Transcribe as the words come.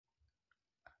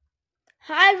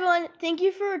Hi everyone, thank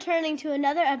you for returning to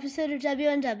another episode of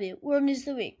WNW, World News of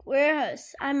the Week. We're your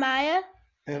hosts. I'm Maya.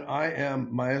 And I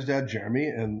am Maya's dad, Jeremy,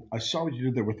 and I saw what you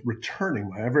did there with returning,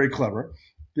 Maya. Very clever.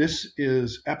 This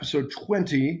is episode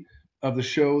 20 of the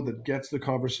show that gets the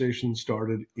conversation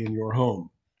started in your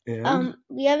home. And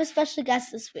we have a special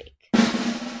guest this week.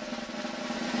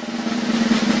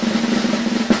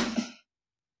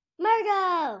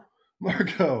 Margaux!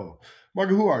 Margaux,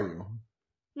 who are you?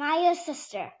 Maya's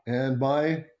sister. And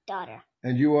my daughter.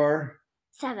 And you are?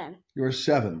 7. You're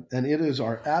 7. And it is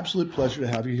our absolute pleasure to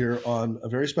have you here on a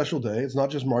very special day. It's not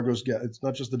just Margaux's guest. It's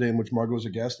not just the day in which Margaux is a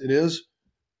guest. It is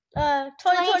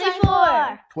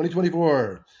 2024.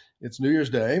 2024. It's New Year's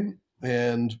Day.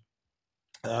 And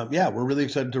we're really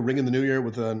excited to ring in the new year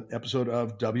with an episode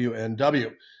of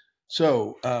WNW.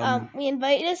 So we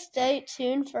invite you to stay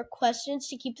tuned for questions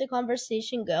to keep the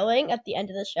conversation going at the end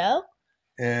of the show.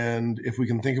 And if we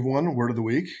can think of one, word of the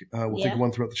week, we'll think of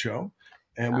one throughout the show.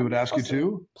 And we would ask you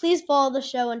to please follow the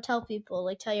show and tell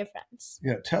people, tell your friends.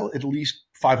 Yeah, tell at least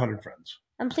 500 friends.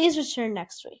 And please return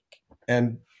next week.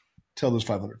 And tell those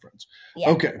 500 friends. Yeah.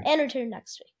 Okay. And return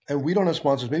next week. And we don't have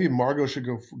sponsors. Maybe Margaux should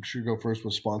go first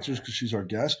with sponsors because she's our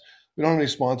guest. We don't have any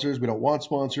sponsors. We don't want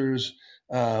sponsors.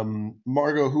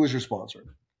 Margaux, who is your sponsor?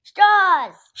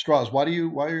 Straws. Straws. Why is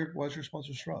your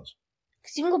sponsor Straws?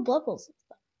 Because you can go blow bubbles.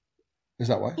 Is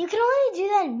that why? You can only do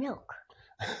that in milk.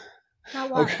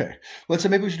 Not water. Okay. Let's say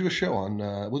maybe we should do a show on.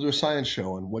 We'll do a science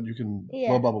show on what you can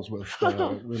blow bubbles with.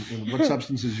 What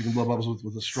substances you can blow bubbles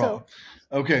with a straw.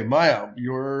 Okay, Maya,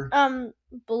 your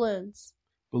balloons.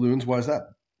 Balloons. Why is that?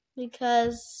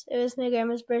 Because it was my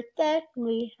grandma's birthday and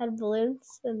we had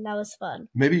balloons and that was fun.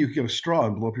 Maybe you could get a straw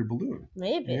and blow up your balloon.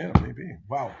 Maybe. Yeah, maybe.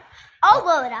 Wow. I'll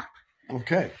blow it up.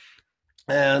 Okay.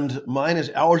 And mine is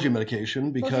allergy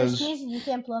medication because... Well, if you're sneezing, you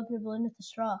can't blow up your balloon with a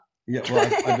straw. Yeah, well,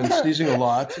 I've been sneezing a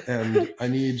lot and I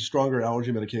need stronger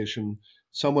allergy medication.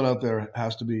 Someone out there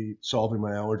has to be solving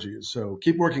my allergies. So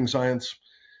keep working, science.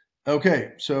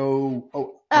 Okay, so...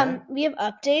 we have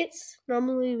updates.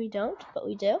 Normally we don't, but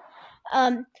we do.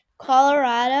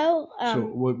 Colorado... so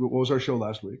what was our show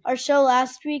last week? Our show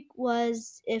last week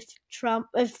was if Trump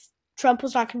was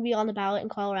not going to be on the ballot in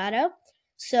Colorado.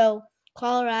 So...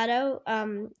 Colorado,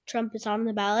 Trump is on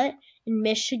the ballot. In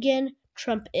Michigan,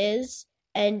 Trump is,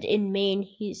 and in Maine,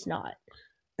 he's not.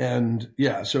 And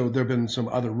so there have been some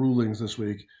other rulings this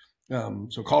week.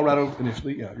 So Colorado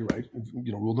initially, yeah, you're right,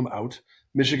 ruled them out.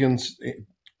 Michigan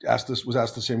was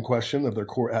asked the same question of their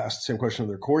court, asked the same question of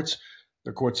their courts.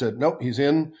 Their court said no, he's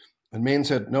in, and Maine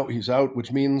said no, he's out,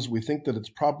 which means we think that it's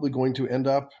probably going to end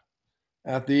up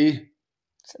at the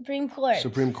Supreme Court.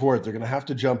 They're going to have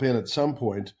to jump in at some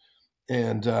point.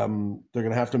 And they're going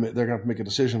to have to make a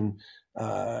decision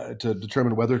to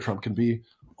determine whether Trump can be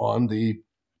on the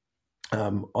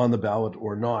ballot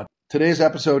or not. Today's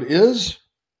episode is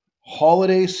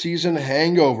Holiday Season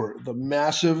Hangover: The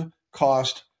Massive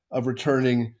Cost of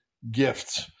Returning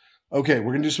Gifts. Okay,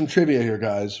 we're going to do some trivia here,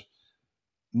 guys.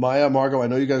 Maya, Margaux, I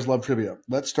know you guys love trivia.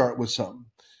 Let's start with some.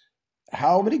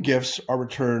 How many gifts are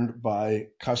returned by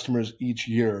customers each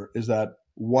year? Is that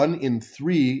 1 in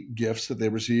 3 gifts that they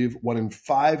receive, 1 in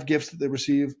 5 gifts that they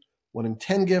receive, 1 in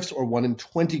 10 gifts, or 1 in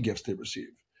 20 gifts they receive?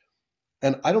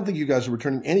 And I don't think you guys are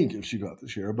returning any gifts you got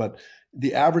this year, but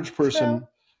the average person,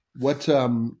 how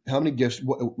many gifts,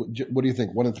 what do you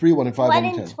think? 1 in 3, 1 in 5, 1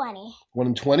 in 10? 20. 1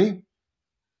 in 20?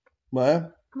 Maya?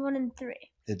 1 in 3.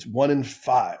 It's 1 in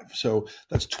 5. So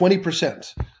that's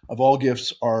 20% of all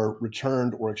gifts are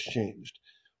returned or exchanged.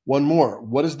 One more.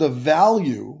 What is the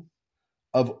value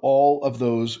of all of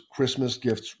those Christmas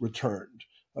gifts returned?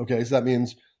 Okay, so that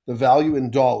means the value in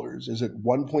dollars. Is it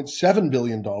 $1.7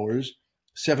 billion,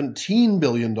 $17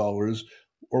 billion, or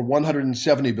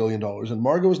 $170 billion? And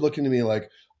Margaux is looking at me like,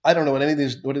 I don't know what any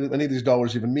of these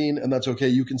dollars even mean, and that's okay.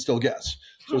 You can still guess.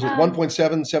 So is it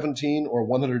 1.7, 17, or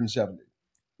 170?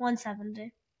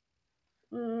 170.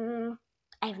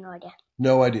 I have no idea.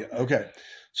 No idea. Okay.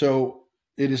 So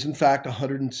it is, in fact,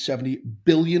 $170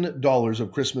 billion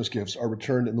of Christmas gifts are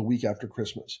returned in the week after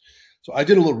Christmas. So I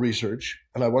did a little research,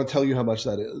 and I want to tell you how much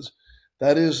that is.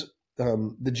 That is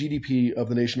the GDP of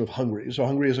the nation of Hungary. So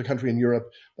Hungary is a country in Europe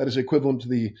that is equivalent to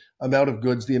the amount of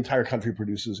goods the entire country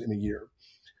produces in a year.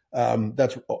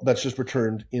 That's just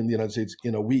returned in the United States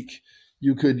in a week.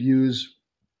 You could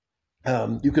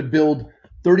build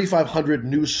 3,500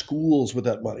 new schools with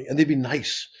that money, and they'd be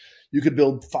nice. You could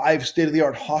build 5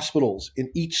 state-of-the-art hospitals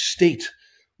in each state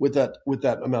with that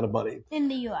amount of money. In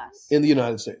the U.S. In the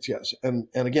United States, yes. And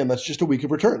again, that's just a week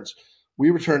of returns.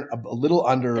 We return a little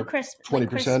under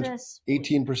 20%,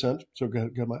 18%. So go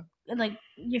ahead, Maya. Like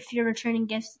if you're returning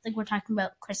gifts, like we're talking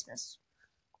about Christmas.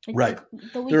 Like Right.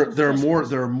 the week There of there are more Christmas.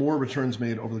 there are more returns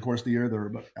made over the course of the year. There are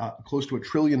about close to $1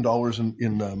 trillion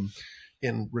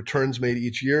in returns made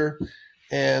each year,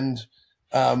 and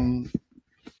um,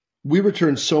 we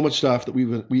return so much stuff that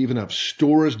we even have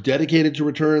stores dedicated to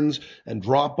returns and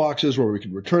drop boxes where we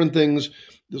can return things.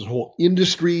 There's a whole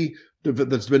industry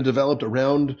that's been developed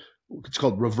around. It's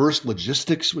called reverse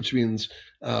logistics, which means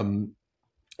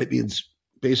it means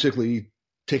basically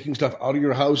taking stuff out of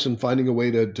your house and finding a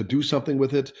way to do something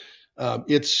with it.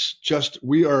 It's just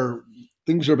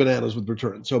things are bananas with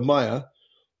returns. So Maya,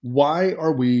 why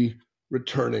are we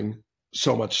returning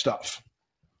so much stuff?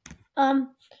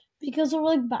 Because we're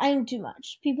like buying too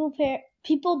much.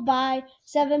 People buy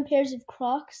 7 pairs of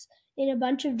Crocs in a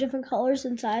bunch of different colors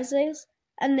and sizes,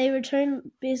 and they return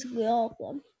basically all of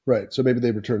them. Right. So maybe they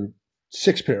return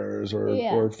 6 pairs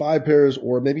Yeah. or 5 pairs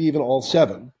or maybe even all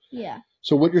 7. Yeah.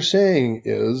 So what you're saying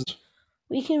is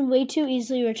We can way too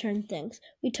easily return things.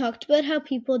 We talked about how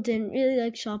people didn't really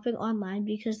like shopping online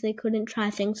because they couldn't try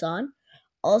things on.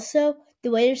 Also,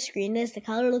 the way your screen is, the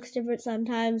color looks different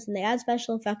sometimes, and they add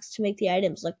special effects to make the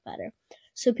items look better.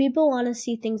 So people want to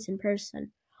see things in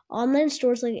person. Online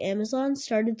stores like Amazon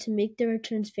started to make the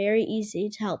returns very easy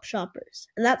to help shoppers,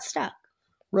 and that stuck.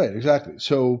 right, exactly.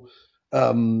 So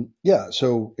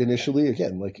so initially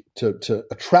again, like to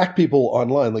attract people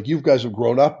online, like you guys have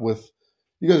grown up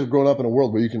in a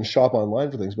world where you can shop online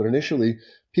for things, but initially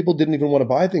people didn't even want to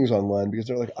buy things online because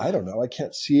they're like, I don't know, I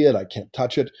can't see it, I can't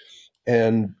touch it.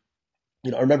 And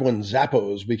I remember when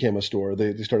Zappos became a store,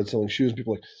 they started selling shoes.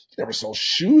 People were like, you never sell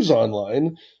shoes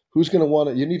online. Who's going to want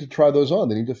it? You need to try those on.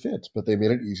 They need to fit, but they made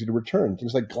it easy to return.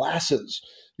 Things like glasses,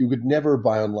 you could never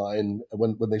buy online.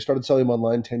 When they started selling them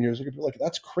online 10 years ago, people were like,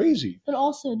 that's crazy. But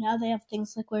also now they have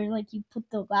things like where like you put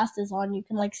the glasses on, you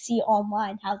can like see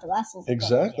online how the glasses look on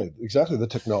you. Exactly. The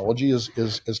technology is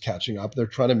catching up. They're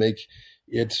trying to make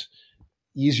it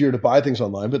easier to buy things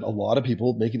online, but a lot of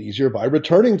people make it easier by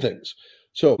returning things.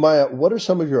 So, Maya, what are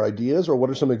some of your ideas or what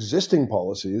are some existing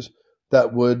policies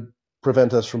that would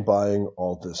prevent us from buying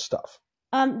all this stuff?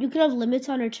 You could have limits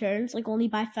on returns, like only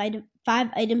buy five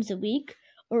items a week,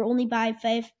 or only buy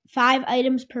five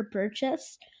items per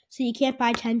purchase. So you can't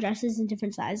buy 10 dresses in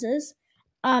different sizes.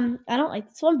 I don't like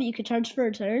this one, but you could charge for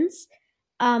returns.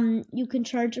 You can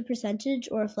charge a percentage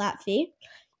or a flat fee.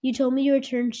 You told me you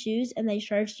returned shoes, and they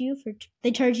charge you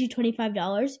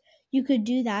 $25. You could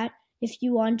do that if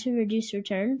you want to reduce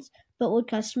returns, but would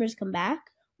customers come back?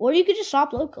 Or you could just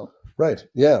shop local. Right.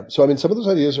 Yeah. So, I mean, some of those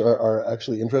ideas are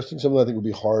actually interesting. Some of them I think would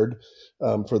be hard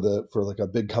for like a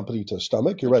big company to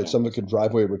stomach. You're right. Some of it could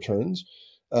drive away returns.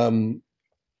 But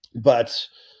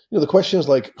the question is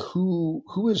like who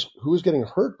is getting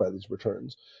hurt by these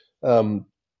returns?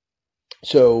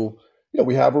 So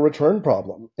we have a return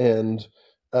problem, and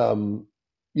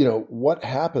what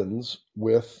happens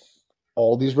with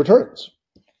all these returns?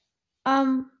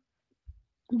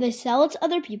 They sell it to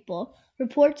other people.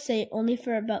 Reports say only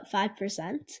for about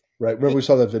 5%. Right. Remember we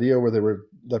saw that video where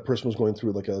that person was going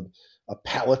through like a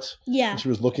pallet. Yeah. And she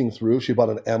was looking through. She bought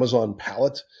an Amazon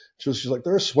pallet. She's like,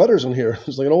 there are sweaters in here.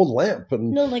 It's like an old lamp.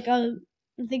 And no, like I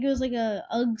think it was like a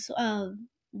Uggs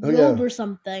robe or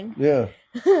something. Yeah.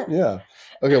 Yeah.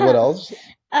 Okay. What else?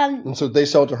 And so they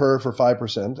sell it to her for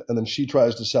 5%, and then she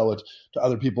tries to sell it to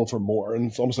other people for more, and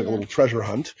it's almost like a little treasure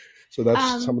hunt. So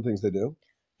that's some of the things they do.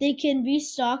 They can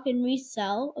restock and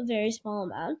resell a very small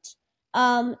amount,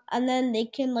 and then they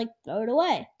can like throw it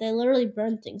away. They literally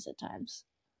burn things at times.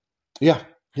 Yeah.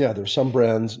 There's some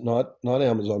brands, not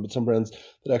Amazon, but some brands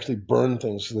that actually burn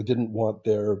things because they didn't want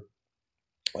their.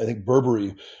 I think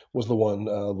Burberry was the one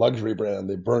luxury brand.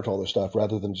 They burnt all their stuff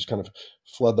rather than just kind of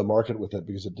flood the market with it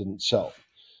because it didn't sell.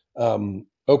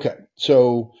 Okay,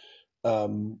 so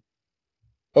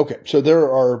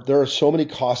there are so many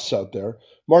costs out there.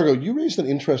 Margaux, you raised an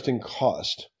interesting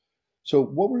cost. So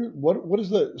what is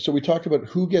the? So we talked about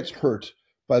who gets hurt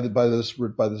by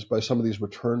some of these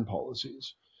return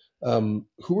policies.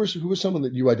 Who is someone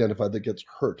that you identified that gets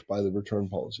hurt by the return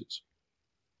policies?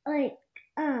 Like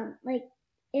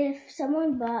if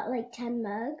someone bought like 10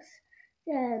 mugs,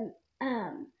 then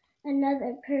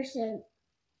another person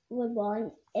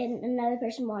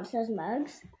wants those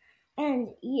mugs, and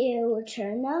you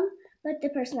return them, but the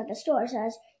person at the store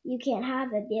says you can't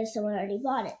have it because someone already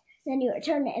bought it. Then you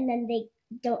return it, and then they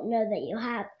don't know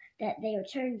that they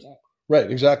returned it.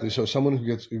 Right, exactly. So someone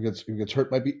who gets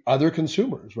hurt might be other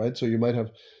consumers, right? So you might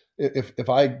have, if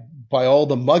I buy all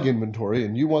the mug inventory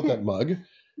and you want that mug,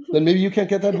 then maybe you can't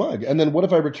get that mug. And then what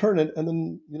if I return it, and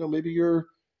then maybe you're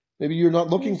not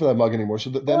looking for that mug anymore.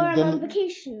 So or I'm on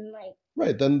vacation, like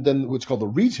Right. Then what's called the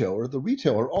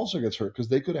retailer also gets hurt because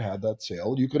they could have had that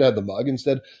sale. You could have had the mug.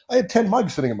 Instead, I had 10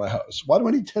 mugs sitting in my house. Why do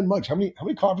I need 10 mugs? How many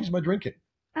coffees am I drinking?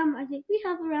 I think we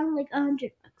have around like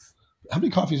 100 bucks. How many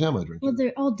coffees am I drinking? Well,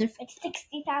 they're all different. Like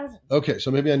 60,000. Okay,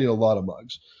 so maybe I need a lot of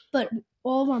mugs. But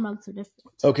all of our mugs are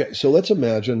different. Okay, so let's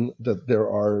imagine that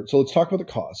so let's talk about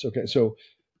the costs. Okay, so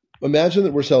imagine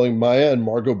that we're selling Maya and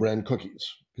Margaux brand cookies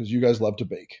because you guys love to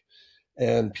bake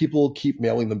and people keep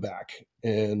mailing them back.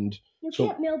 And you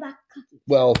can't mail back cookies.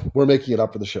 Well, we're making it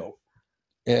up for the show.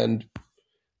 And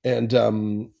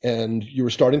you were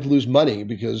starting to lose money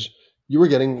because you were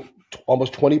getting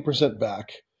almost 20%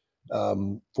 back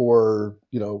for,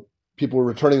 people were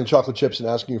returning the chocolate chips and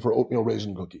asking you for oatmeal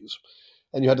raisin cookies,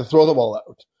 and you had to throw them all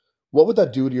out. What would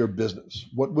that do to your business?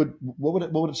 What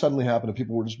would it suddenly happen if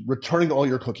people were just returning all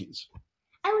your cookies?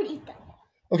 I would eat them.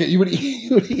 Okay, you would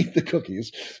eat the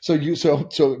cookies. So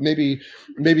maybe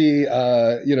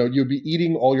you'd be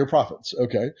eating all your profits.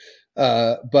 Okay,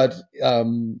 but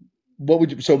what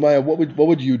would you? So Maya, what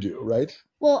would you do? Right.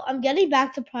 Well, I'm getting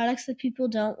back to products that people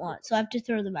don't want, so I have to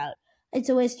throw them out. It's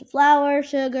a waste of flour,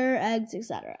 sugar, eggs,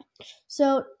 etc.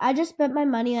 So I just spent my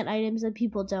money on items that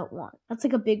people don't want. That's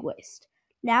like a big waste.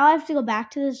 Now I have to go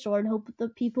back to the store and hope that the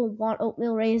people want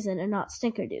oatmeal raisin and not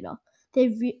snickerdoodle.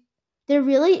 There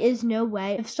really is no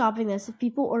way of stopping this if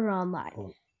people order online.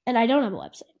 Oh. And I don't have a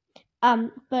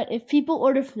website. But if people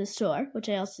order from the store, which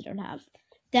I also don't have,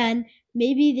 then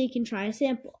maybe they can try a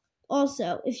sample.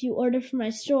 Also, if you order from my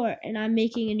store and I'm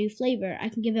making a new flavor, I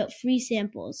can give out free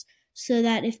samples so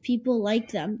that if people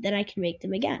like them, then I can make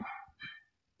them again.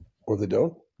 Or if they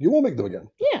don't, you won't make them again.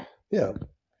 Yeah. Yeah.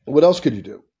 What else could you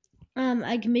do?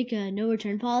 I can make a no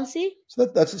return policy. So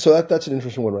that's an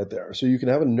interesting one right there. So you can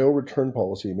have a no return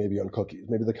policy maybe on cookies.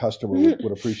 Maybe the customer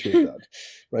would appreciate that,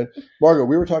 right? Margaux,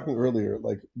 we were talking earlier,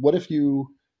 like what if you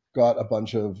got a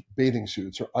bunch of bathing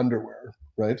suits or underwear,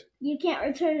 right? You can't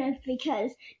return it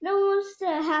because no one wants to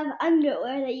have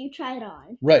underwear that you tried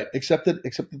on. Right, except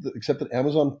that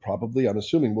Amazon probably, I'm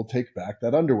assuming, will take back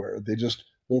that underwear. They just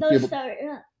won't be able.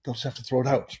 They'll just have to throw it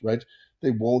out, right?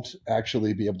 They won't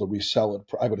actually be able to resell it.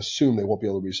 I would assume they won't be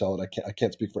able to resell it. I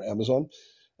can't speak for Amazon.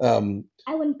 I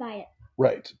wouldn't buy it.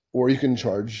 Right. Or you can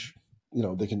charge,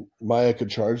 Maya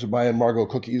and Margaux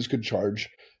cookies could charge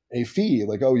a fee.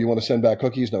 Like, oh, you want to send back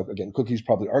cookies? No, again, cookies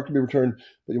probably aren't going to be returned,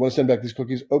 but you want to send back these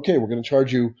cookies? Okay, we're going to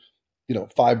charge you,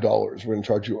 $5. We're going to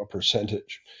charge you a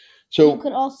percentage. So you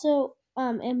could also,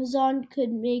 Amazon could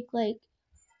make like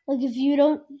if you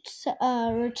don't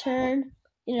return,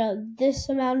 this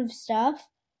amount of stuff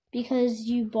because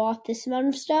you bought this amount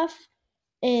of stuff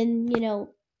in,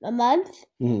 a month,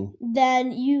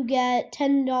 then you get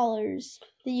 $10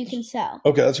 that you can sell.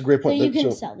 Okay, that's a great point. That you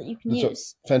can sell, that you can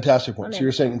use. Fantastic point. So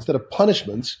you're saying instead of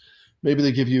punishments, maybe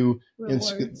they give you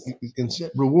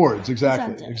rewards.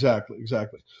 Exactly.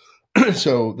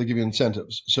 So they give you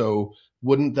incentives. So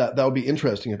wouldn't that would be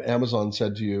interesting if Amazon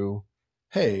said to you,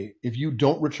 hey, if you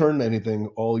don't return anything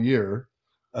all year,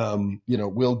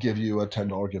 we'll give you a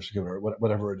 $10 gift certificate or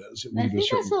whatever it is. I think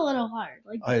that's a little hard.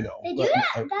 I know. They do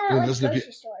that at grocery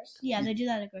stores. Yeah, they do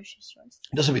that at grocery stores.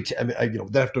 Doesn't be.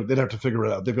 They'd have to figure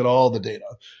it out. They've got all the data,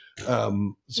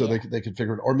 they could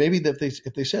figure it. Or maybe if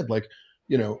they said like,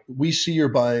 we see you're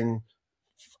buying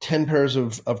 10 pairs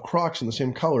of Crocs in the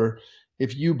same color.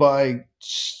 If you buy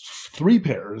 3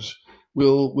 pairs,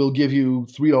 we'll give you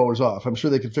 $3 off. I'm sure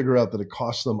they could figure out that it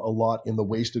costs them a lot in the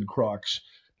wasted Crocs.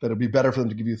 That it'd be better for them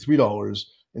to give you $3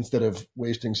 instead of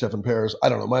wasting 7 pairs. I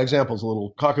don't know. My example is a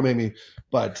little cockamamie,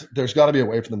 but there's got to be a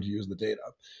way for them to use the data.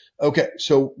 Okay,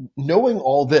 so knowing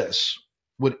all this,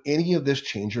 would any of this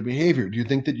change your behavior? Do you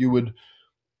think that you would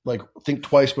think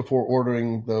twice before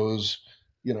ordering those,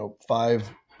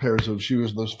 5 pairs of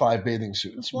shoes, those 5 bathing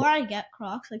suits? Before I get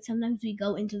Crocs, sometimes we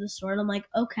go into the store and I'm like,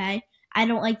 okay, I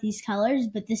don't like these colors,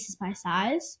 but this is my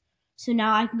size. So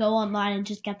now I can go online and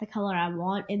just get the color I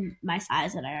want in my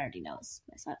size that I already know is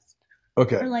my size.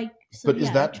 Okay.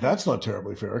 That's not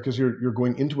terribly fair because you're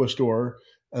going into a store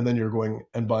and then you're going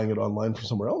and buying it online from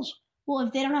somewhere else? Well,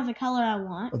 if they don't have the color I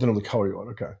want. They don't have the color you want,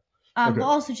 okay. But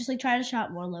also just try to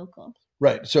shop more local.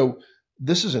 Right. So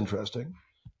this is interesting.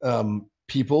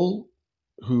 People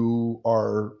who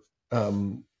are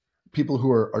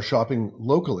shopping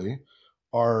locally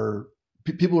are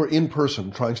people who are in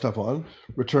person trying stuff on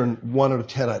return 1 out of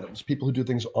 10 items. People who do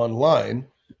things online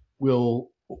will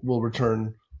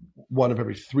return 1 of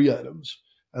every 3 items.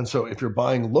 And so if you're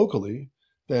buying locally,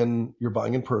 then you're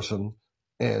buying in person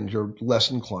and you're less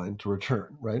inclined to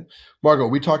return, right? Margaux,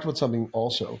 we talked about something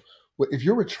also. If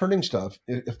you're returning stuff,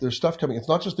 if there's stuff coming, it's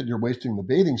not just that you're wasting the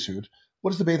bathing suit. What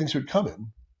does the bathing suit come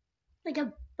in? Like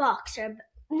a box or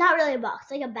not really a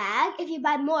box, like a bag. If you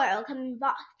buy more, it'll come in a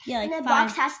box. Yeah, like and the 5.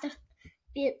 box has to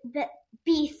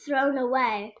be thrown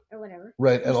away or whatever.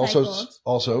 Right, and also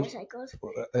Recycled.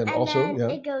 and also, then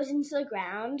yeah. it goes into the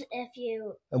ground if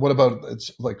you. And what about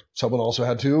it's like someone also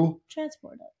had to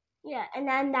transport it. Yeah, and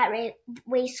then that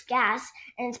wastes gas,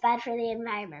 and it's bad for the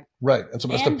environment. Right, and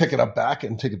someone has to pick it up back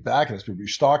and take it back, and it's to be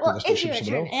restocked, and it's to ship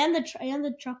someone else. And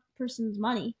the truck person's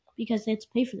money because they have to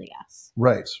pay for the gas.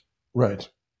 Right,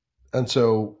 and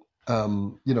so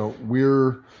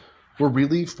we're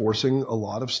really forcing a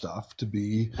lot of stuff to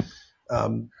be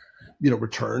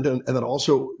returned, and then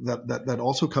also that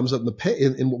also comes up in the pay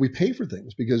in what we pay for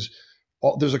things, because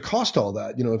there's a cost to all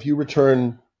that. If you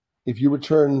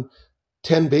return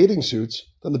 10 bathing suits,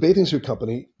 then the bathing suit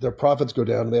company, their profits go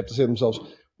down, and they have to say to themselves,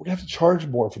 we're going to have to charge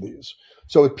more for these.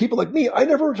 So if people like me, I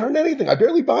never return anything. I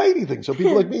barely buy anything. So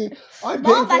people like me, I'm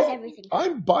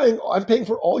paying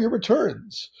for all your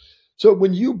returns. So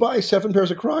when you buy 7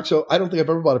 pairs of Crocs, so I don't think I've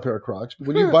ever bought a pair of Crocs, but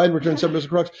when you buy and return 7 pairs of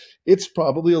Crocs, it's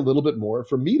probably a little bit more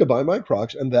for me to buy my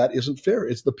Crocs, and that isn't fair.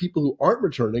 It's the people who aren't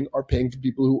returning are paying for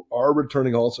people who are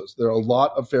returning also. So there are a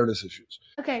lot of fairness issues.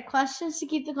 Okay, questions to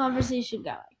keep the conversation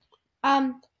going.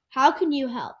 How can you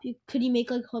help? Could you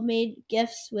make like homemade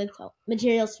gifts with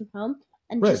materials from home?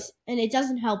 And and it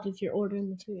doesn't help if you're ordering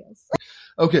materials.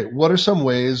 Okay, what are some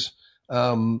ways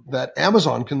that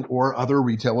Amazon can or other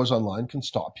retailers online can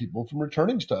stop people from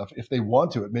returning stuff if they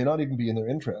want to? It may not even be in their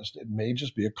interest. It may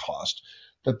just be a cost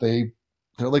that they're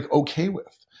like okay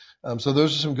with. So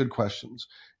those are some good questions.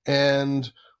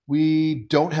 And we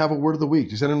don't have a word of the week.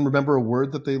 Does anyone remember a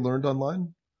word that they learned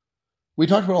online? We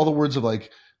talked about all the words of like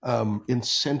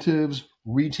incentives,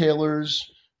 retailers,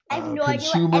 I have no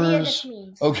consumers. idea what any of this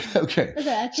means. Okay.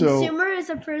 A consumer is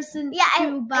a person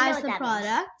who buys the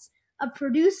product. A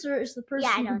producer is the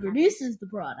person who produces the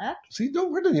product. See, you know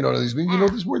what these mean. You know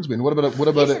what these words mean. What about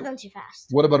you said them too fast.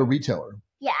 What about a retailer?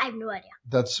 Yeah, I have no idea.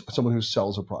 That's someone who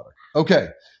sells a product. Okay,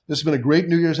 this has been a great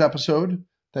New Year's episode.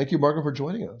 Thank you, Margaux, for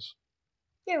joining us.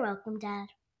 You're welcome, Dad.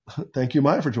 Thank you,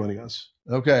 Maya, for joining us.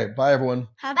 Okay, bye, everyone.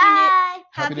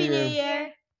 Happy New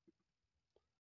Year.